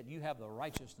 this is it. You have the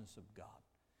righteousness of God.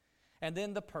 And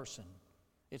then the person.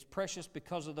 It's precious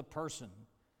because of the person.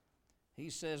 He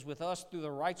says, with us through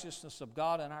the righteousness of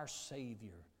God and our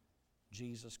Savior,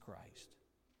 Jesus Christ,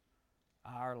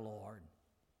 our Lord.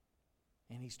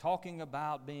 And he's talking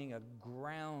about being a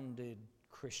grounded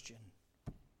Christian.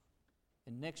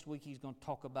 And next week he's going to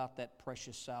talk about that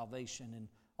precious salvation and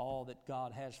all that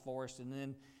God has for us. And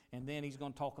then he's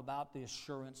going to talk about the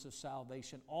assurance of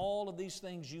salvation. All of these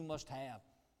things you must have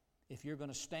if you're going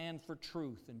to stand for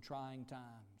truth in trying times.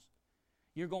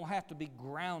 You're going to have to be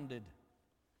grounded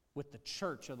with the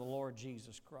church of the Lord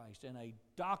Jesus Christ in a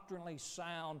doctrinally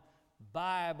sound,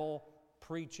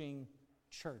 Bible-preaching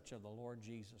church of the Lord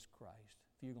Jesus Christ.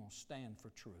 If you're going to stand for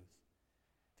truth.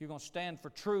 If you're going to stand for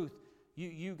truth,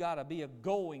 you got to be a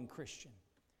going Christian.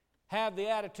 Have the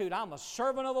attitude, I'm a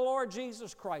servant of the Lord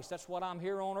Jesus Christ. That's what I'm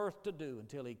here on earth to do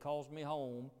until He calls me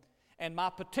home. And my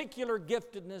particular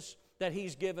giftedness that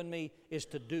He's given me is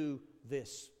to do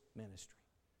this ministry.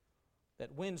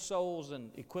 That wins souls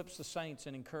and equips the saints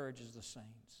and encourages the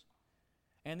saints.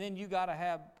 And then you got to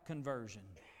have conversion.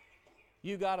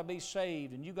 You got to be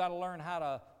saved, and you got to learn how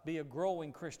to be a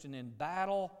growing Christian in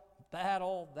battle,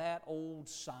 Battle that old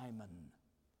Simon.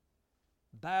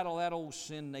 Battle that old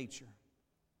sin nature.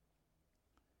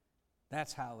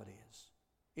 That's how it is.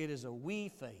 It is a we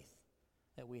faith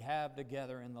that we have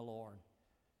together in the Lord,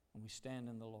 and we stand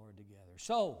in the Lord together.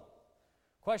 So,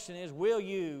 question is,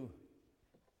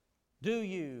 do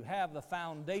you have the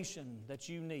foundation that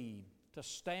you need to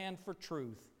stand for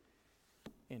truth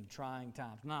in trying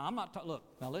times? Now, I'm not look,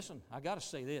 now listen, I got to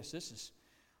say this.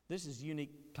 This is a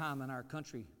unique time in our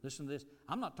country. Listen to this.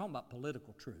 I'm not talking about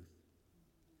political truth.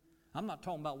 I'm not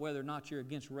talking about whether or not you're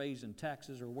against raising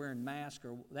taxes or wearing masks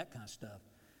or that kind of stuff.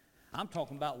 I'm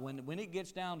talking about when it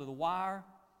gets down to the wire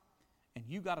and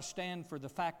you got to stand for the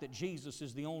fact that Jesus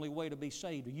is the only way to be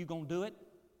saved. Are you going to do it?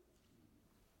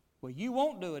 Well, you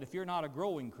won't do it if you're not a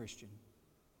growing Christian.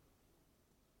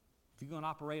 If you're going to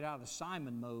operate out of the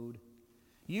Simon mode,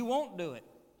 you won't do it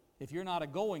if you're not a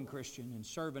going Christian and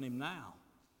serving Him now.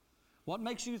 What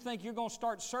makes you think you're going to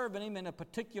start serving Him in a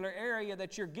particular area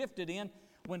that you're gifted in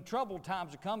when troubled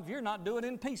times come if you're not doing it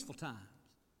in peaceful times?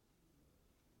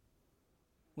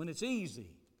 When it's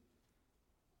easy.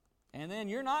 And then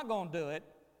you're not going to do it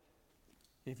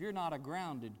if you're not a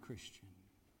grounded Christian.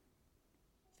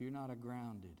 If you're not a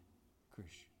grounded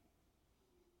Christian.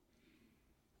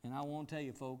 And I want to tell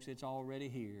you, folks, it's already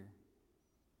here.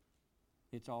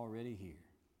 It's already here.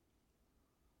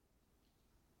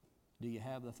 Do you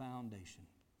have the foundation?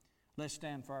 Let's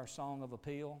stand for our song of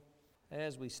appeal.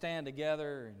 As we stand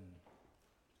together and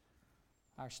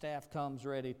our staff comes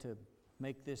ready to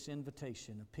make this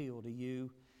invitation, appeal to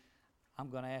you, I'm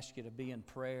going to ask you to be in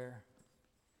prayer.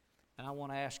 And I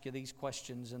want to ask you these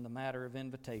questions in the matter of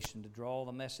invitation to draw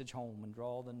the message home and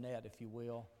draw the net, if you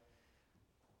will.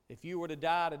 If you were to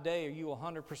die today, are you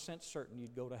 100% certain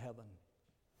you'd go to heaven?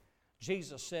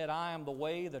 Jesus said, I am the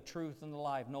way, the truth, and the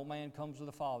life. No man comes to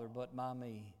the Father but by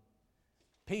me.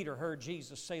 Peter heard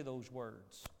Jesus say those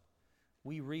words.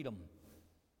 We read them.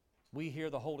 We hear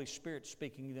the Holy Spirit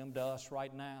speaking them to us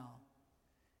right now.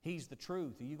 He's the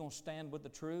truth. Are you going to stand with the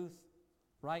truth?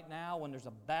 Right now, when there's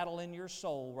a battle in your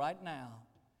soul, right now,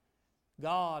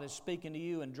 God is speaking to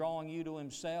you and drawing you to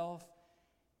Himself.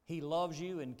 He loves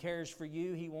you and cares for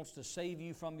you. He wants to save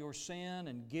you from your sin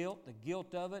and guilt, the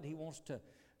guilt of it. He wants to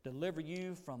deliver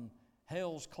you from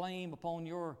hell's claim upon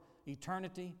your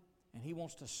eternity. And He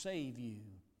wants to save you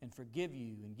and forgive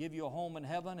you and give you a home in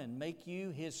heaven and make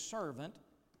you His servant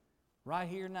right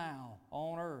here now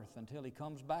on earth until He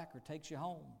comes back or takes you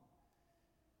home.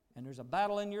 And there's a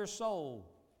battle in your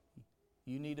soul.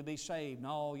 You need to be saved.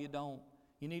 No, you don't.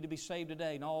 You need to be saved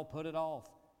today. No, put it off.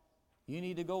 You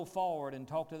need to go forward and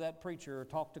talk to that preacher or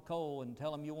talk to Cole and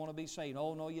tell him you want to be saved.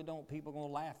 Oh, no, you don't. People are going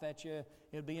to laugh at you.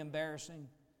 It'll be embarrassing.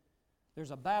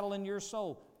 There's a battle in your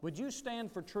soul. Would you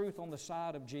stand for truth on the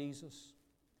side of Jesus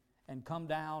and come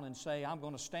down and say, I'm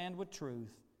going to stand with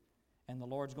truth and the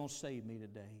Lord's going to save me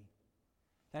today?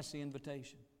 That's the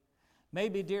invitation.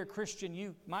 Maybe, dear Christian,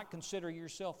 you might consider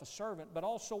yourself a servant, but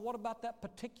also what about that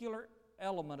particular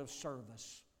element of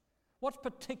service? What's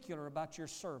particular about your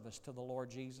service to the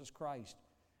Lord Jesus Christ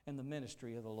and the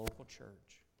ministry of the local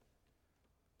church?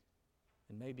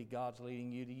 And maybe God's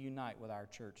leading you to unite with our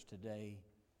church today.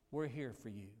 We're here for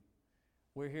you.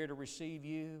 We're here to receive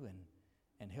you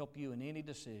and help you in any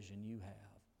decision you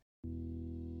have.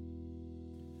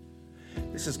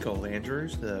 This is Cole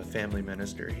Andrews, the family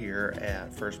minister here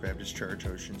at First Baptist Church,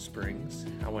 Ocean Springs.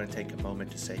 I want to take a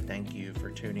moment to say thank you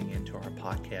for tuning into our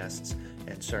podcasts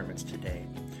and sermons today.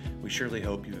 We surely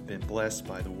hope you have been blessed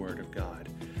by the Word of God.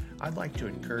 I'd like to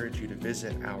encourage you to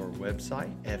visit our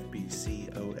website,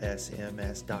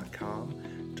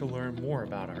 fbcosms.com, to learn more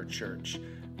about our church.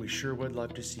 We sure would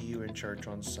love to see you in church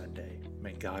on Sunday.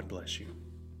 May God bless you.